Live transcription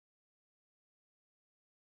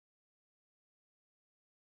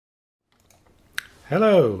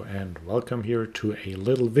Hello and welcome here to a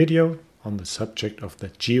little video on the subject of the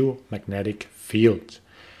geomagnetic field.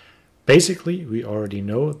 Basically, we already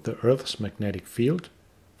know the Earth's magnetic field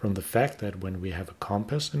from the fact that when we have a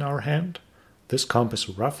compass in our hand, this compass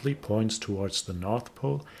roughly points towards the North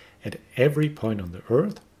Pole at every point on the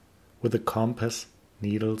Earth with the compass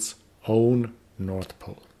needle's own North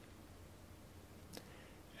Pole.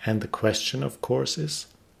 And the question, of course, is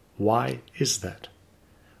why is that?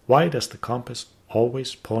 Why does the compass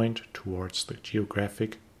always point towards the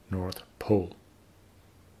geographic North Pole?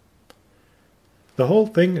 The whole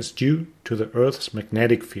thing is due to the Earth's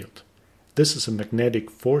magnetic field. This is a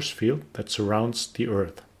magnetic force field that surrounds the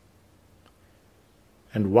Earth.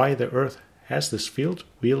 And why the Earth has this field,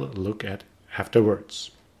 we'll look at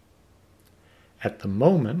afterwards. At the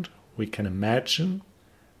moment, we can imagine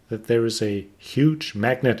that there is a huge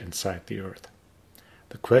magnet inside the Earth.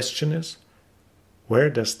 The question is, where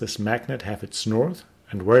does this magnet have its north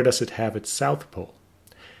and where does it have its south pole?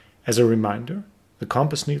 As a reminder, the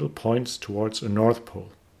compass needle points towards a north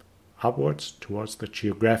pole, upwards towards the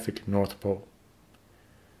geographic North Pole.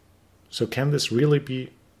 So can this really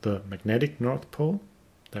be the magnetic North Pole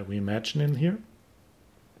that we imagine in here?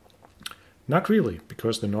 Not really,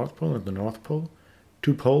 because the North Pole and the North Pole,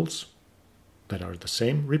 two poles that are the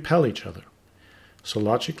same, repel each other. So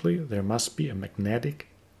logically, there must be a magnetic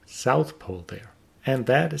South Pole there. And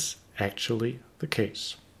that is actually the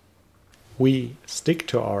case. We stick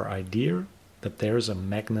to our idea that there is a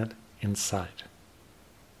magnet inside.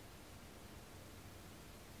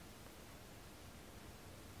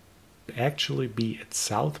 It would actually be its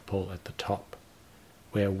South Pole at the top,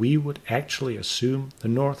 where we would actually assume the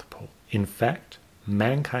North Pole. In fact,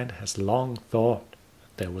 mankind has long thought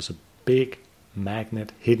that there was a big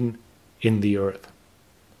magnet hidden in the Earth.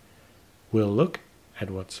 We'll look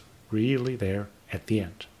at what's really there at the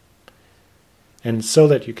end. And so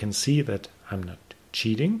that you can see that I'm not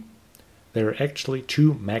cheating, there are actually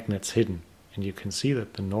two magnets hidden, and you can see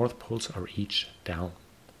that the North Poles are each down.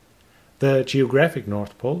 The geographic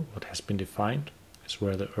North Pole, what has been defined as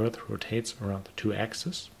where the Earth rotates around the two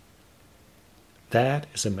axes, that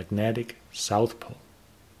is a magnetic South Pole.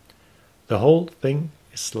 The whole thing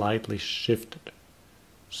is slightly shifted,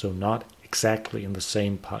 so not exactly in the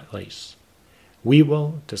same place. We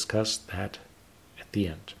will discuss that at the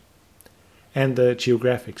end. And the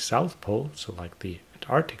geographic South Pole, so like the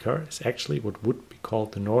Antarctica, is actually what would be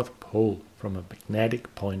called the North Pole from a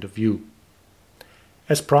magnetic point of view.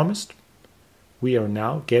 As promised, we are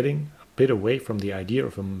now getting a bit away from the idea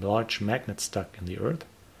of a large magnet stuck in the Earth,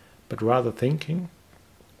 but rather thinking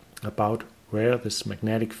about where this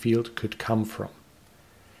magnetic field could come from.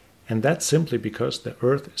 And that's simply because the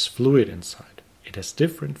Earth is fluid inside. It has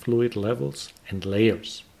different fluid levels and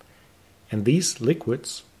layers. And these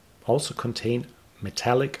liquids also contain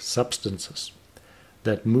metallic substances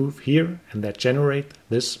that move here and that generate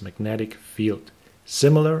this magnetic field,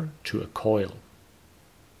 similar to a coil.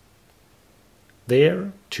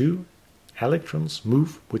 There, too, electrons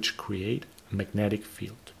move which create a magnetic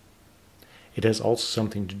field. It has also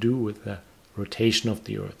something to do with the rotation of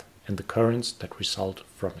the Earth and the currents that result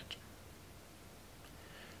from it.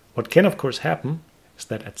 What can of course happen is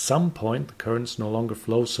that at some point the currents no longer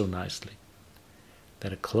flow so nicely,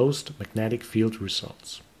 that a closed magnetic field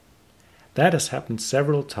results. That has happened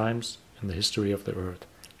several times in the history of the Earth.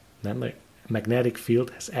 Then the magnetic field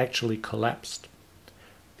has actually collapsed.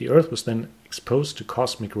 The Earth was then exposed to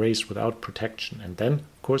cosmic rays without protection, and then,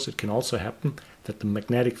 of course, it can also happen that the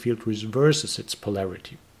magnetic field reverses its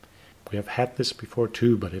polarity. We have had this before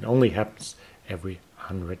too, but it only happens every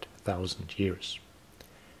 100,000 years.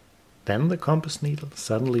 Then the compass needle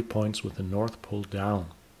suddenly points with the North Pole down.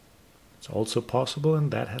 It's also possible,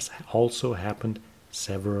 and that has also happened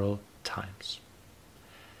several times.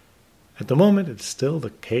 At the moment, it's still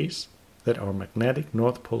the case that our magnetic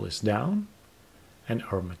North Pole is down and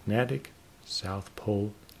our magnetic South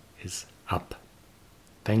Pole is up.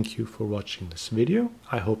 Thank you for watching this video.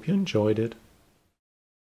 I hope you enjoyed it.